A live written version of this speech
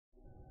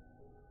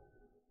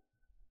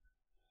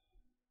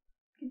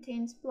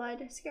Contains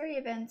blood, scary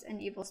events,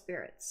 and evil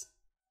spirits.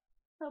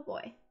 Oh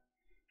boy.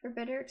 For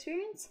better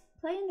experience,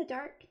 play in the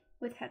dark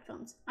with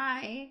headphones.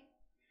 I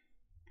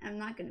am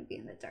not going to be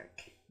in the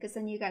dark, because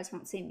then you guys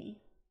won't see me.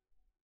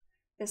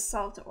 The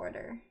salt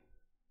order.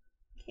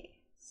 Okay,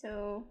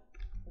 so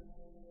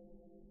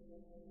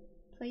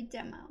play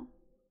demo.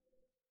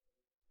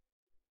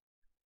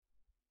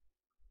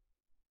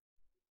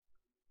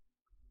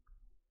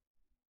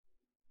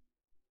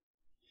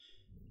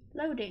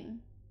 Loading.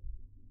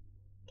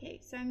 Okay,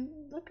 so I'm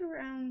look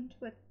around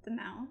with the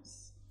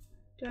mouse.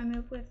 Do I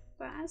move with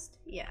fast?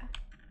 Yeah.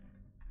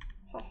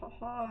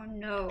 Oh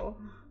no.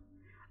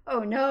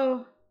 Oh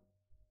no.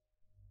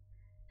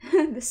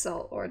 The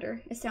salt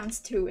order. It sounds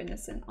too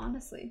innocent,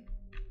 honestly.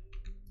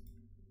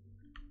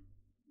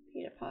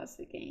 Need to pause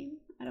the game.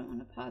 I don't want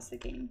to pause the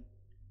game.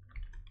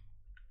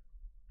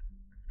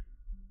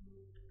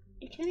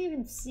 You can't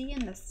even see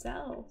in the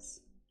cells.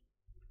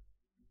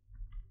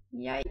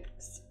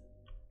 Yikes.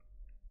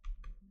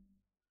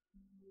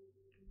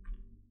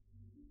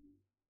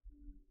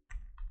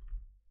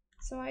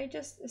 So I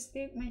just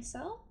escaped my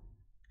cell?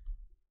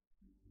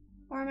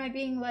 Or am I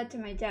being led to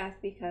my death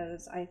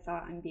because I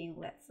thought I'm being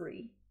let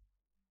free?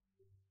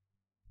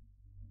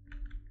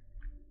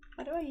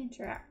 How do I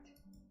interact?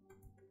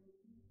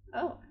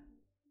 Oh.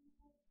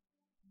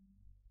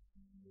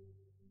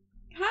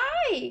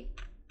 Hi!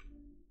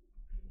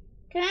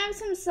 Can I have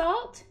some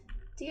salt?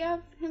 Do you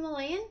have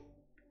Himalayan?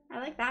 I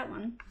like that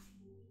one.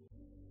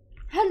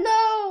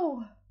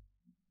 Hello!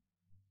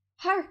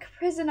 Hark,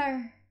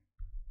 prisoner!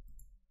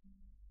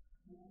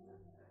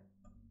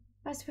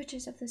 As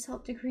witches of the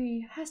salt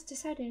decree has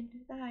decided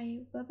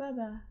thy blah blah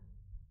blah.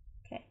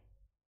 Okay.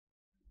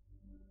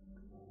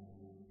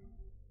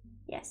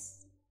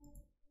 Yes.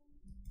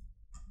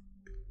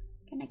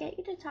 Can I get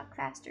you to talk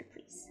faster,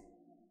 please?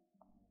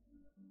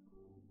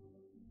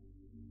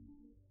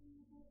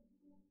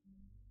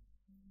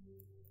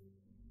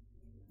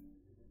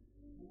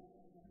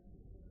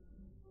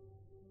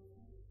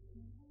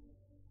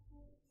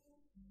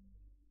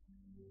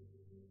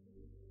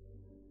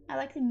 I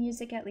like the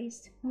music at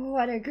least.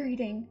 What a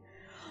greeting.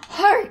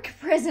 Hark,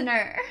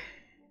 prisoner!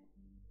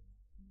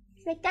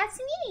 He's like, that's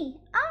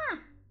me! Ah!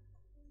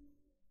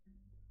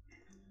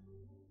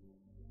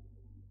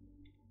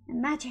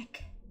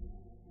 Magic.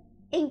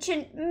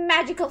 Ancient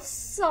magical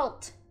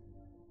salt.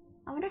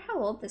 I wonder how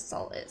old this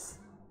salt is.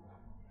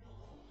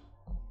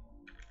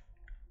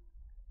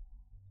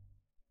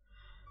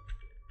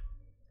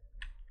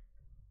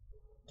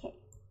 Okay.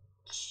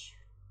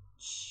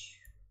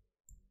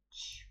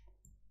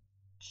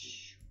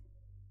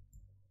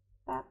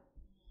 Bop.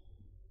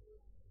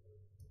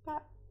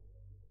 Bop.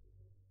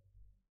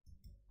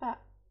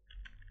 Bop.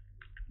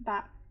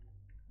 Bop.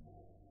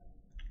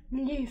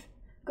 Leave.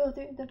 Go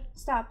through the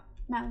stop.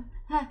 Now.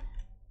 Ha.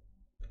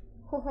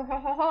 Ho ho ho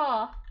ho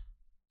ho.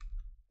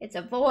 It's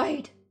a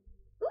void.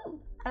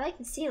 Ooh, I like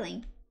the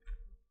ceiling.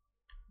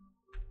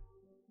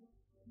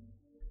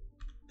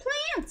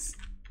 Plants!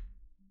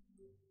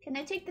 Can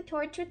I take the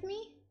torch with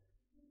me?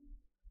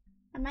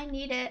 I might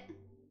need it.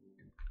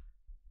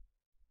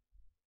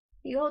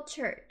 The old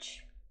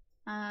church.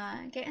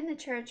 Get in the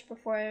church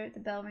before the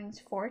bell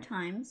rings 4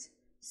 times.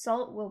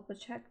 Salt will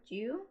protect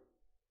you.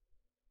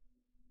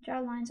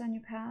 Draw lines on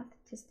your path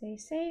to stay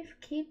safe.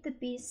 Keep the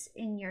beasts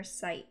in your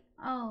sight.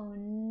 Oh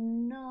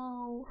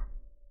no.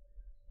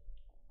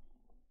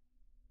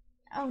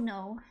 Oh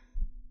no.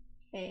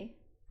 Okay.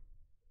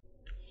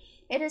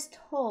 It is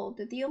told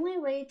that the only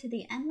way to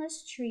the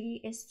endless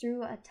tree is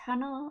through a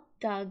tunnel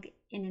dug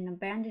in an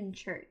abandoned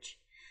church.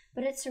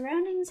 But its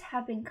surroundings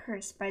have been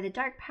cursed by the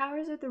dark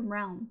powers of the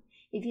realm.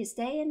 If you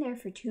stay in there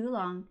for too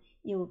long,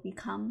 you will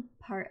become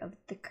part of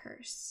the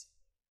curse.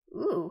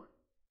 Ooh.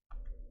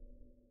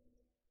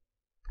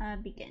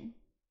 Begin.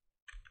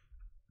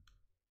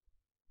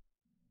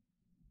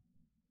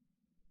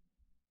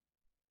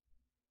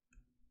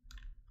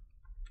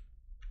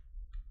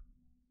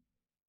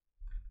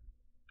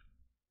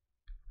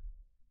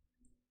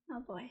 Oh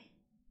boy.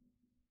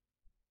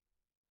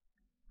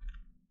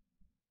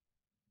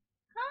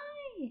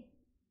 Hi!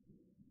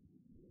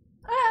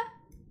 Ah!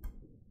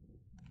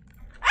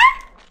 Ah!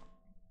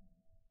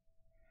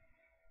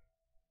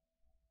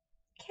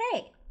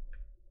 Okay.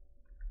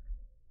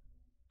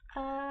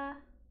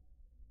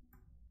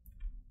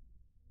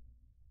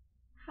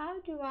 How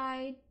do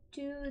I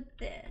do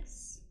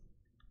this?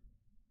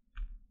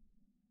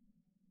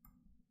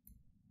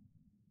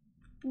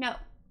 No.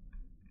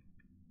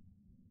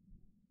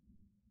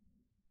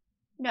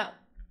 No.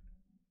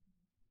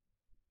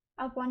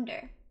 I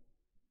wonder.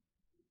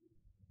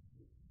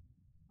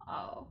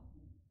 Oh.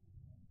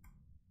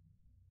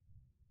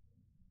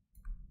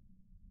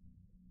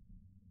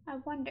 I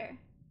wonder.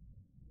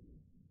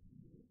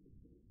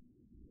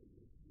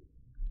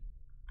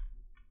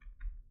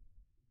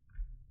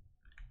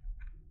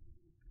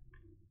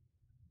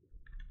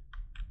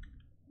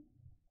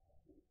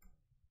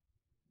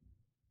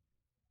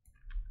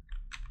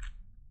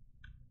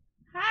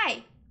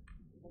 Hi.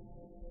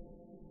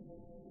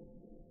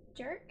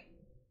 Jerk.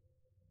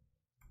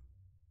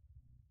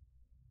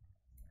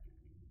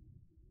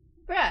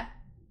 Bruh.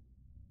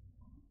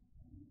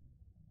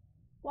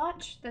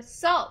 Watch the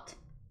salt.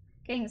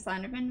 Getting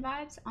Slenderman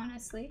vibes,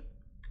 honestly.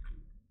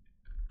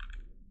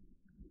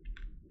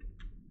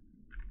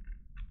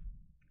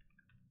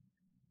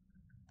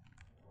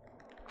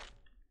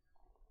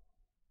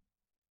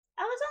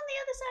 I was on the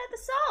other side of the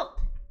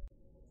salt.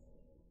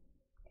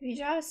 If you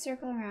draw a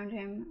circle around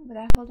him, will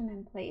that hold him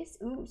in place?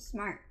 Ooh,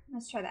 smart.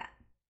 Let's try that.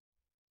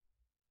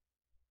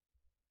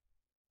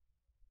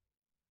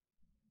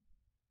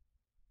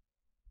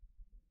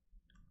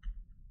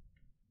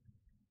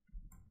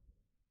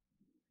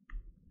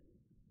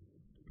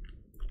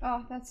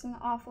 Oh, that's an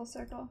awful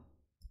circle.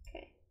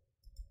 Okay.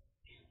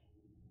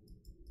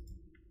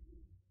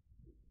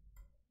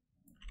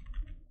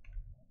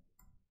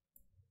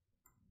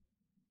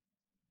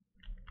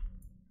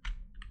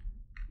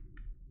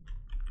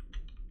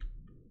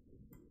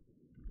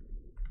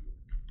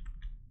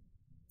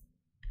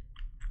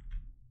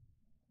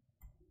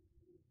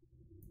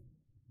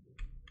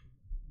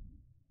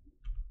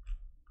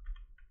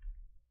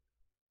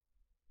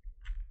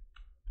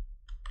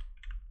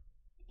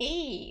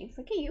 Hey,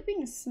 look at you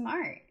being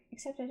smart.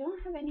 Except I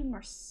don't have any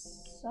more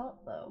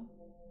salt though.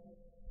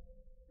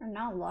 Or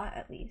not a lot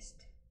at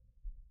least.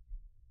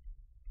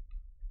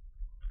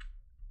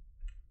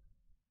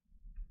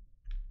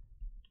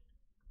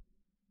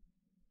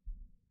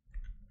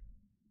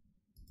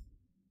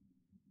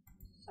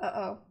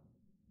 Uh-oh.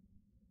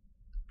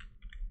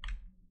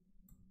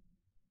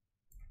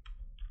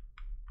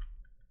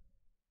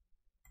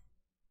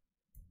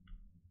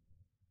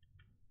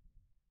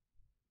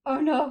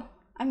 Oh no,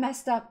 I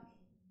messed up.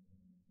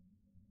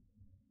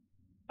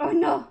 Oh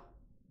no.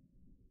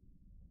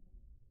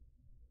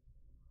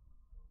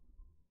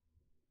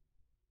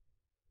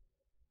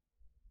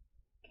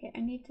 Okay, I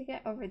need to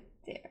get over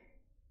there.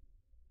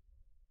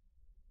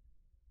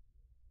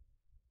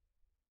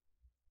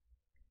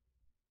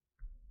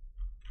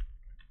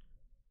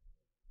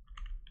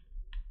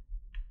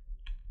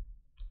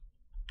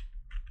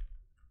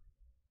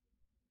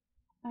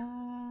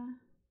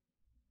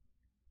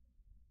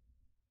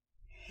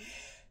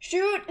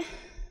 Shoot!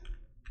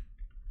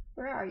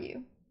 Where are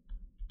you?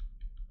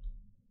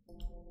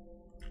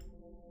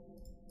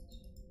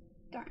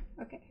 Darn,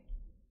 okay.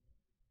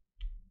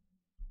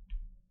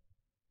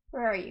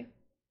 Where are you?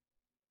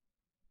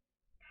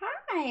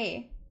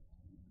 Hi!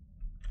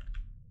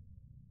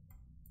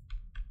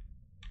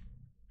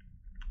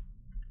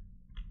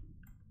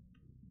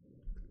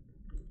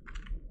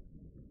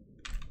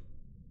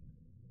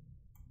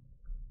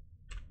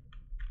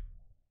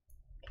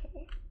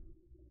 Okay.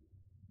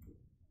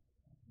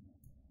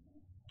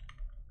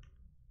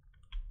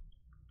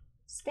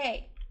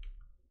 Stay.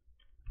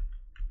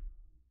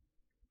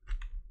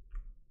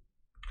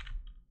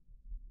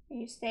 Are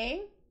you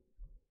staying?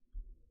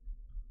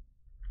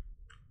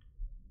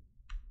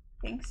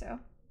 Think so.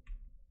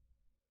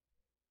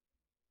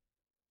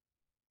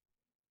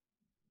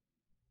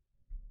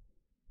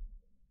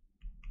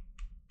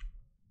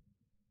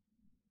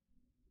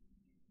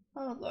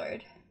 Oh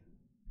Lord.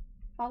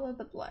 Follow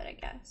the blood, I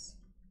guess.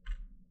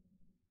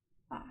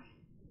 Ah.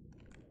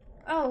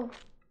 Oh.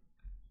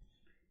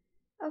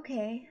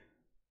 Okay.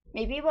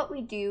 Maybe what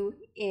we do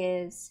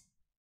is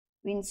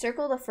we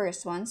encircle the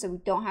first one so we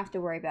don't have to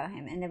worry about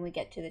him, and then we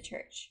get to the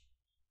church.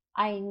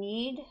 I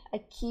need a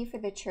key for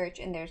the church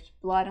and there's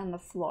blood on the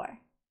floor.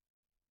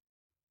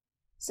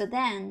 So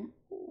then,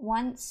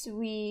 once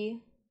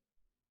we...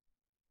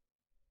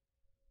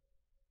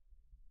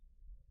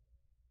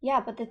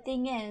 Yeah, but the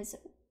thing is,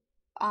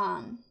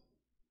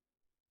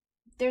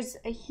 there's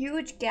a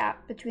huge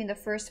gap between the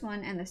first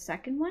one and the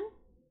second one.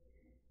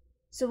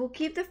 So we'll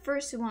keep the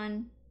first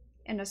one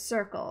in a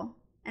circle,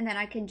 and then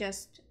I can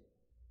just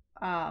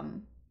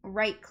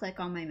right click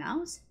on my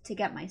mouse to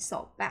get my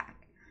salt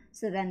back.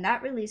 So then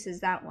that releases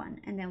that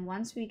one, and then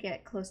once we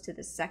get close to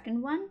the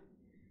second one,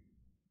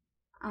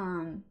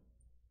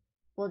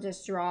 we'll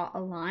just draw a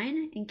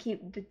line and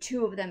keep the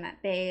two of them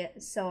at bay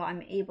so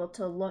I'm able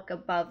to look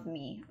above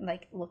me,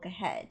 like look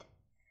ahead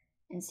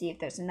and see if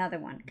there's another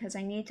one, because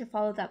I need to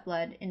follow that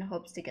blood in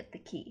hopes to get the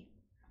key.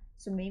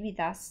 So maybe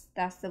that's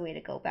the way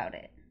to go about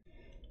it.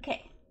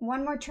 Okay,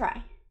 one more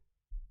try.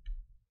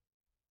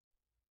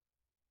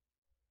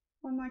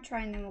 One more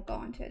try and then we'll go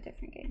on to a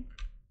different game.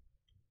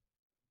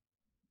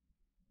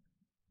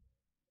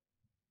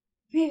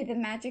 Maybe the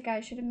magic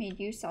eye should have made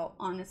you salt,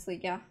 honestly,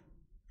 yeah.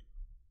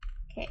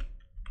 Okay.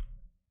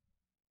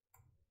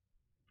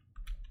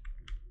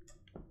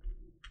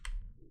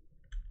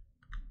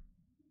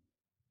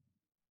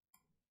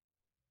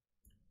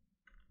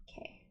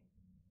 Okay.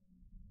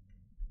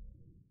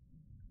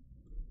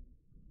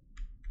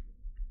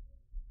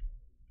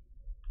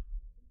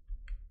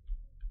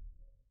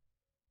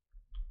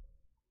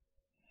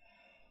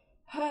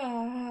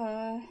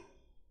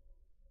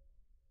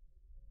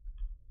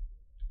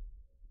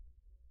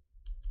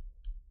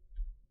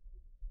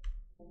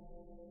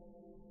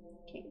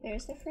 Okay,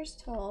 there's the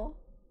first hole.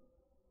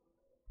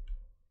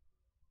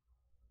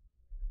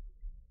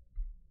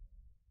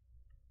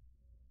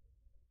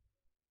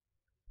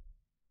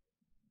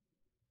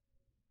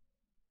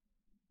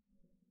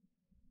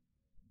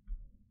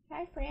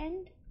 Hi,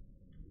 friend.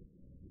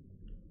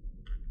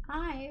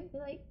 I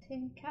would like to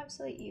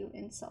encapsulate you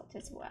in salt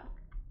as well.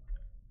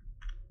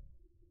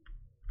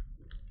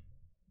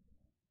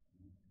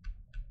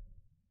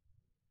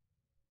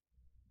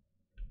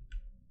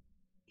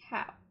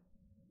 How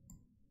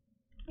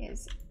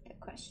is the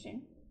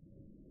question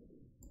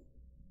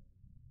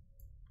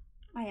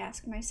I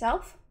ask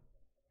myself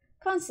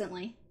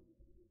constantly.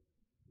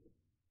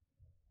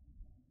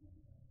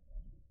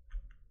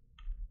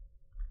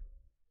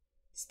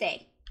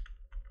 Stay.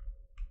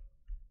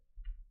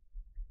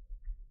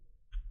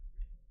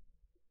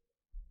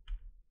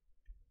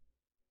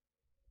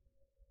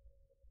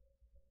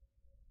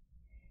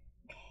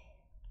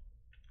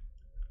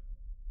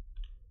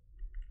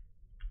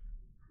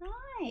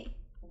 Hi.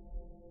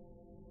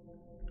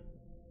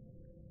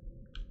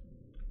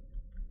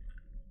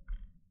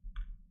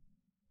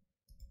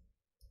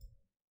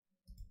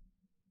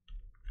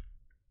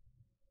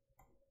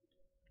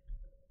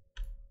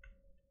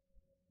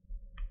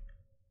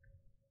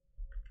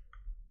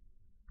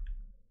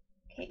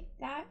 Okay,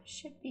 that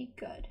should be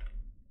good.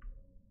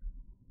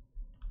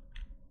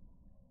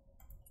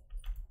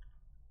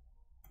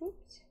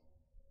 Oops.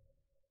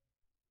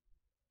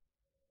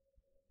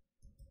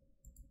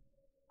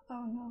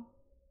 Oh no.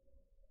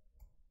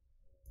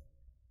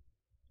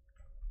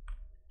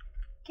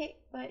 Okay,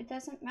 but it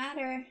doesn't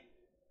matter.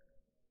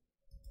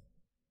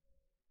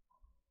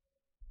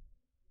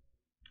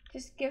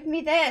 Just give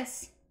me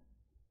this.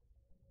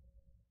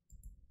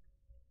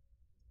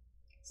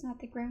 It's not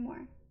the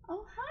grimoire.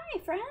 Oh, hi,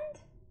 friend.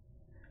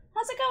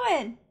 How's it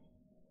going?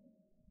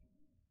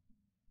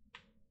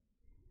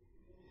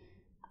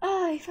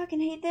 Oh, I fucking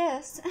hate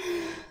this.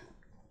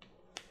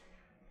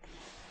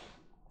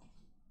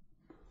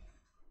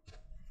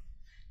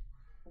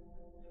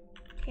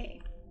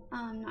 Okay,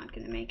 I'm not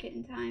gonna make it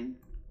in time.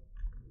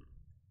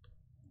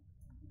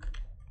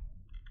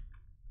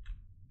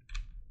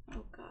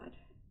 Oh god.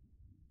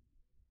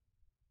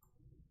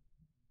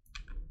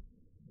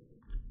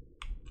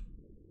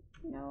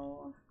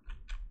 No.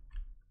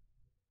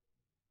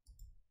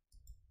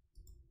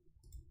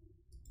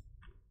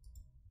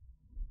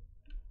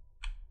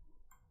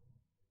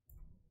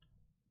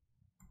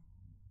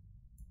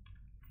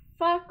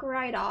 Fuck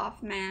right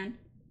off, man.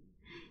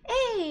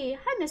 Hey,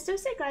 hi, Mister.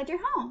 So glad you're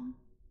home.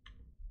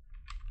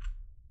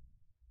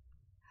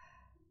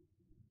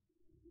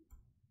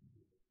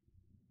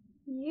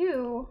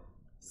 You,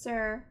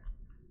 sir,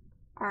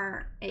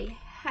 are a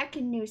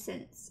heckin'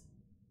 nuisance.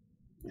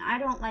 I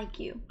don't like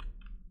you.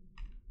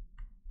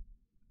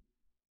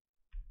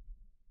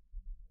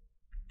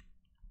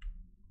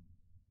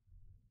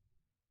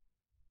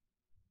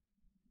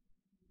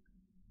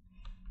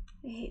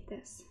 I hate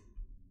this.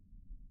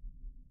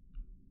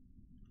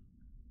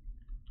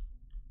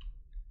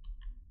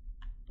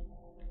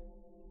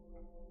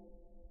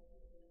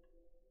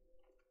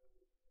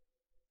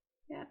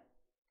 Yep.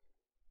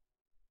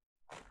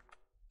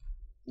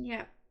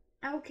 Yep.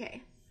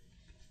 Okay.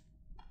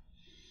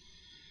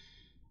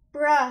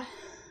 Bruh.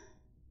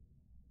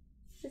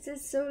 This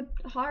is so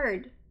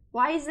hard.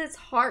 Why is this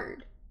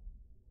hard?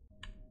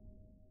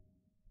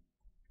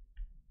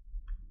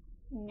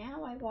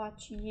 Now I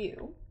watch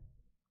you.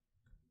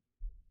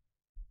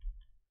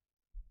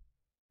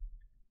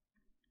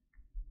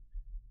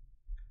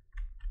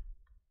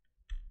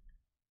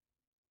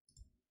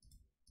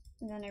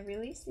 And then I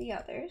release the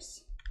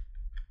others.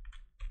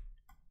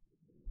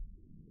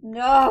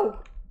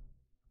 No!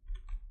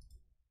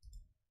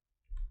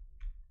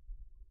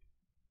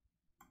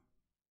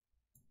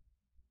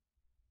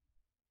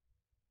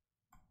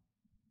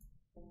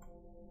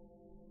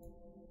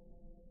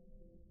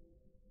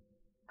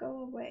 Go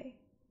away.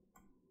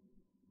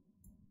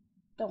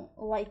 Don't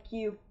like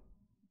you.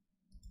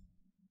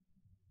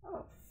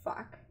 Oh,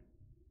 fuck.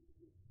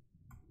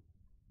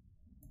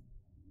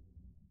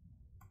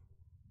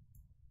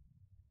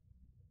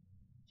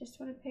 Just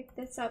want to pick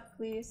this up,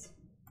 please.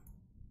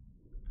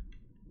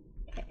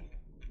 Okay.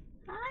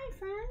 Hi,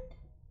 friend.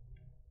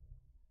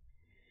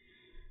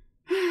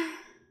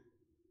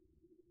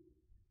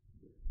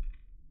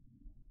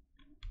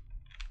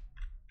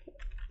 Okay,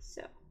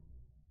 so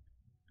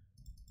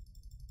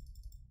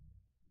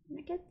I'm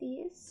gonna get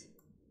these.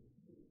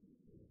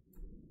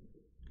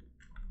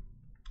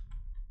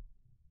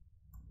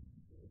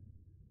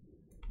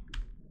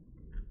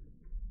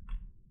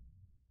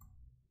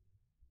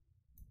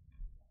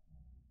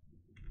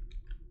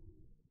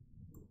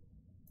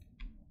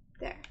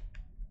 There.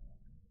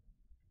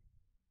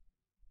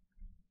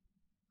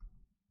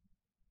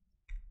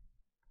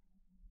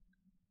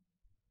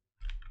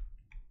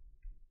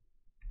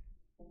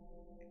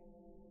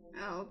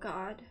 Oh,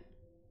 God.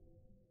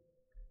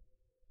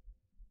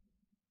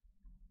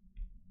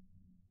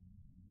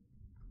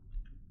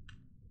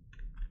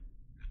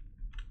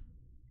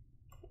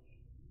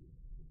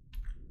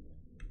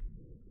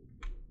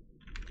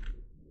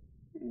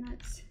 And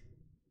let's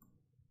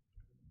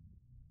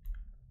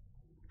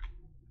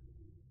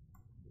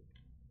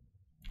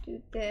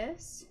do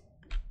this.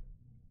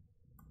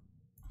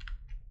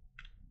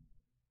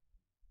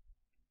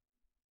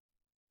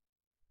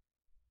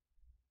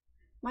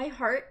 My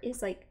heart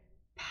is like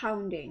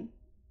pounding.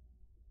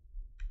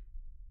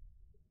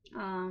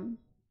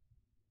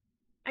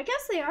 I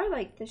guess they are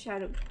like the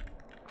shadow.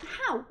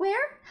 How?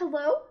 Where?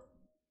 Hello?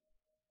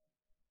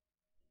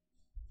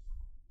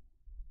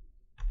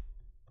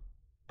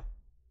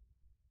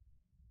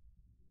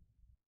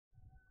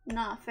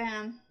 Nah,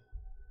 fam.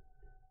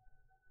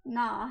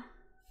 Nah.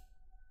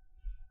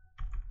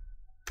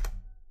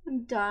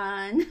 I'm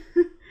done.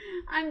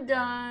 I'm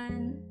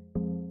done.